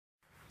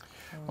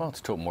Well,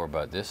 to talk more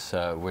about this,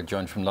 we're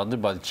joined from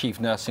London by the Chief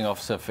Nursing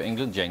Officer for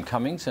England, Jane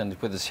Cummings, and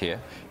with us here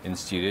in the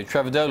studio,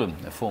 Trevor Dolan,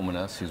 a former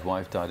nurse whose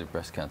wife died of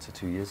breast cancer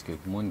 2 years ago.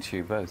 Good morning to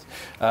you both.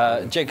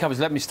 Jane Cummings,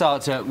 let me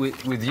start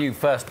with you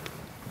first.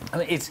 I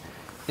mean, it's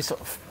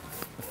sort of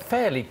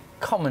fairly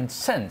common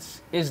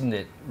sense, isn't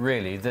it,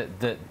 really,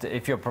 that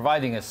if you're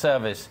providing a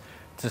service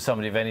to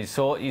somebody of any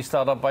sort, you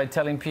start off by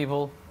telling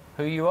people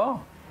who you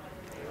are.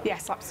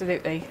 Yes,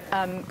 absolutely.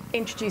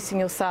 Introducing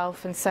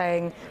yourself and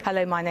saying,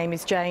 hello, my name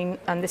is Jane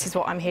and this is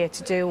what I'm here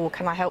to do, or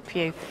can I help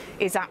you,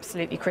 is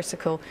absolutely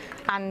critical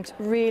and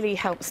really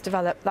helps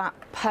develop that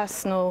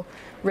personal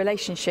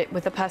relationship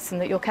with the person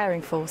that you're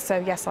caring for. So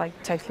yes, I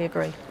totally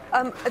agree.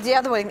 The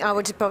other thing I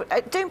would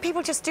don't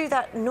people just do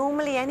that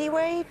normally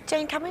anyway,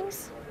 Jane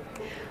Cummings?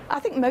 I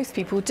think most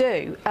people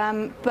do,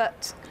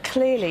 but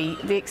clearly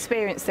the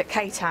experience that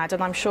Kate had,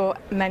 and I'm sure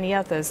many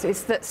others,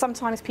 is that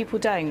sometimes people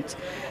don't.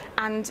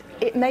 And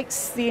it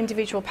makes the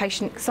individual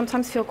patient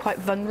sometimes feel quite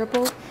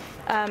vulnerable.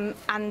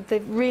 And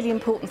the really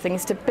important thing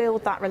is to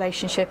build that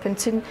relationship and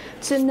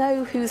to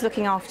know who's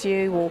looking after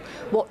you or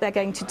what they're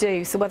going to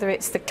do. So whether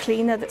it's the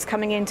cleaner that's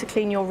coming in to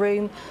clean your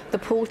room, the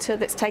porter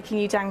that's taking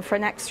you down for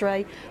an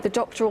x-ray, the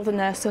doctor or the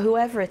nurse or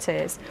whoever it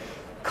is,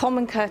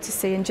 common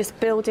courtesy and just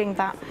building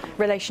that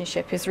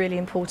relationship is really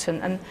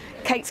important. And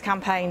Kate's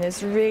campaign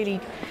has really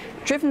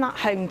driven that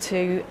home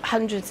to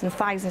hundreds and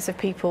thousands of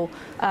people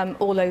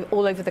all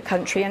over the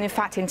country and in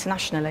fact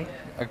internationally.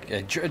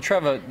 Okay.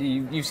 Trevor,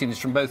 you've seen this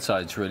from both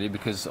sides really,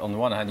 because on the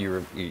one hand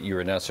you were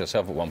a nurse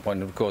yourself at one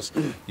point, and of course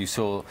you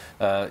saw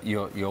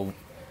your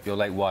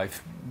late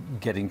wife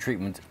getting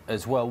treatment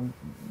as well.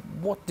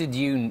 What did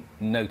you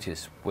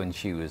notice when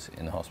she was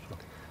in the hospital?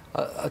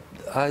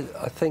 I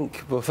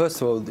think, well,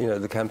 first of all, you know,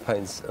 the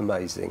campaign's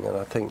amazing, and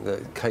I think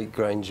that Kate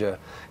Granger,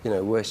 you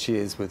know, where she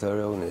is with her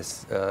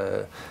illness,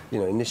 you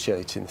know,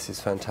 initiating this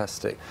is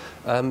fantastic.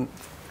 I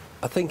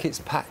think it's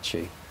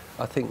patchy.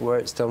 I think where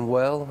it's done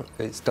well,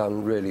 it's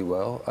done really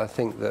well. I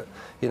think that,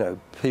 you know,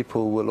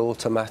 people will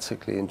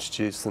automatically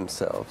introduce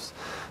themselves.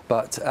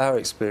 But our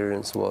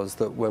experience was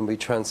that when we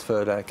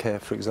transferred our care,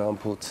 for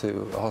example,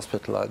 to a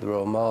hospital like the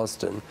Royal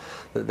Marsden,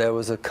 that there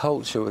was a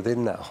culture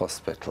within that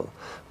hospital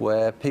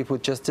where people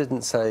just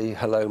didn't say,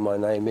 hello, my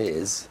name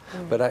is,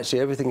 but actually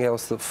everything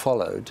else that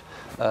followed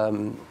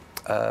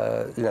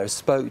you know,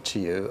 spoke to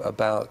you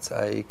about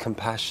a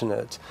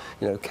compassionate,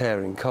 you know,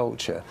 caring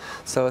culture.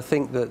 So I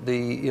think that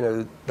you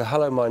know, the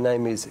hello, my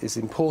name is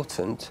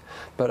important,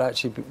 but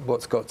actually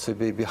what's got to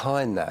be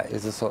behind that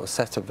is a sort of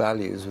set of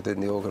values within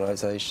the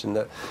organisation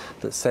that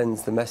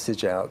sends the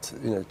message out,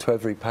 you know, to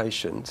every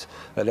patient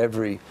at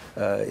every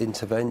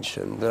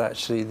intervention that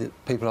actually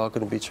people are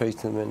going to be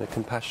treating them in a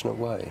compassionate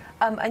way.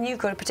 And you've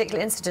got a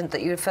particular incident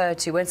that you referred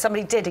to when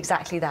somebody did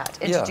exactly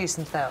that, introduce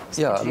themselves.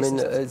 Yeah, I mean,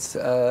 it's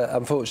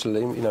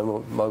unfortunately, you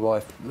know, my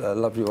wife,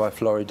 lovely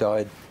wife Laurie,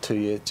 died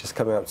just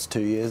coming up to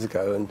 2 years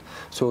ago, and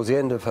towards the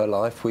end of her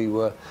life we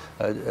were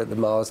at the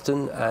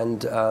Marsden,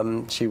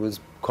 and she was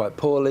quite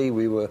poorly.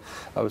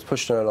 I was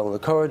pushing her along the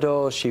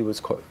corridor. She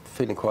was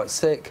feeling quite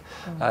sick,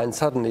 and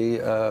suddenly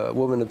a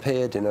woman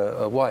appeared in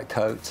a white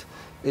coat,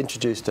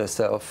 introduced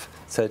herself,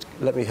 said,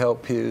 "Let me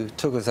help you,"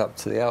 took us up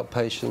to the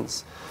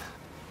outpatients,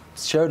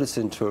 showed us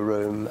into a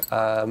room,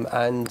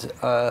 and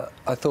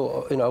I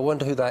thought, you know, I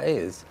wonder who that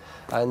is.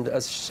 And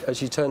as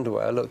she turned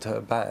away, I looked at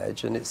her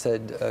badge and it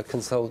said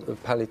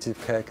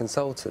palliative care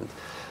consultant.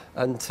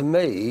 And to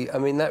me, I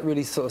mean, that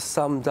really sort of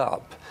summed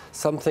up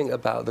something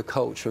about the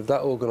culture of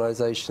that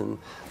organisation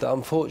that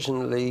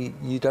unfortunately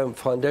you don't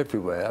find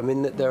everywhere. I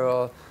mean, there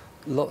are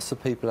lots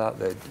of people out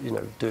there, you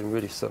know, doing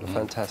really sort of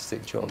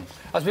fantastic jobs.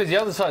 I suppose the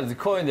other side of the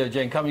coin, though,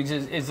 Jane Cummings,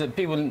 is that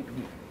people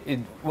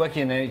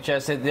working in the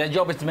NHS, their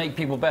job is to make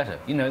people better.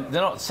 You know,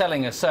 they're not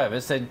selling a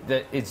service.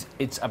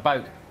 It's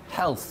about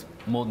health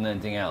more than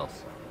anything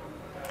else.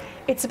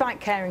 It's about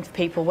caring for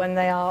people when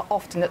they are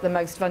often at the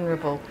most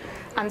vulnerable.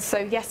 And so,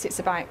 yes, it's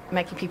about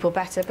making people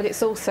better, but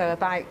it's also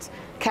about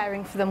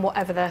caring for them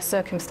whatever their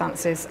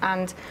circumstances.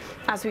 And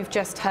as we've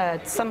just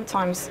heard,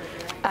 sometimes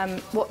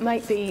what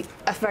might be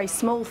a very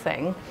small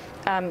thing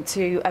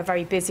to a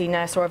very busy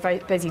nurse or a very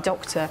busy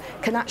doctor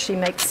can actually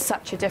make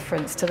such a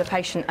difference to the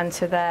patient and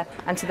to their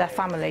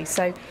family.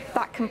 So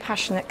that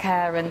compassionate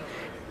care and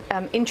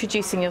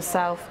introducing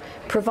yourself,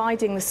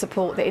 providing the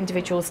support that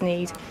individuals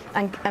need,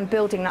 and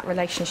building that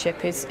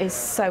relationship is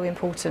so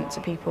important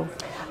to people.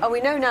 We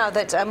know now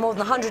that more than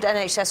 100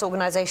 NHS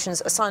organisations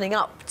are signing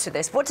up to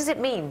this. What does it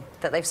mean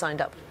that they've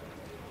signed up?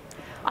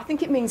 I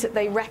think it means that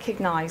they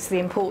recognise the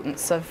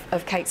importance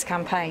of Kate's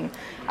campaign.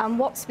 And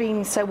what's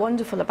been so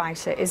wonderful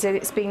about it is that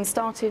it's been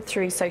started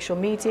through social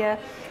media,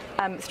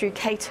 through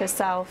Kate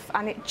herself,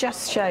 and it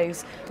just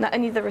shows not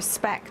only the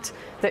respect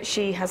that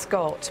she has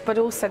got, but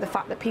also the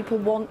fact that people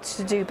want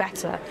to do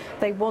better.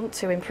 They want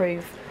to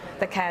improve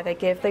the care they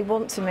give. They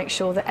want to make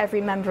sure that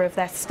every member of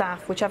their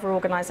staff, whichever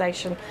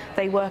organisation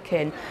they work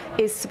in,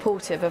 is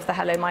supportive of the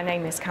Hello, My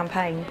Name Is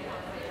campaign.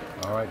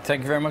 All right,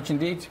 thank you very much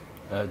indeed.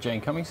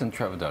 Jane Cummings and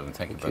Trevor Dolan,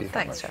 thank you both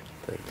very much. Thanks, Trevor.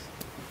 Thanks.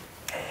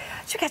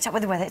 Should we catch up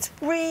with the weather? It's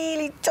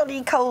really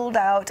jolly cold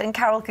out, and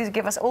Carol could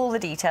give us all the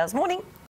details. Morning.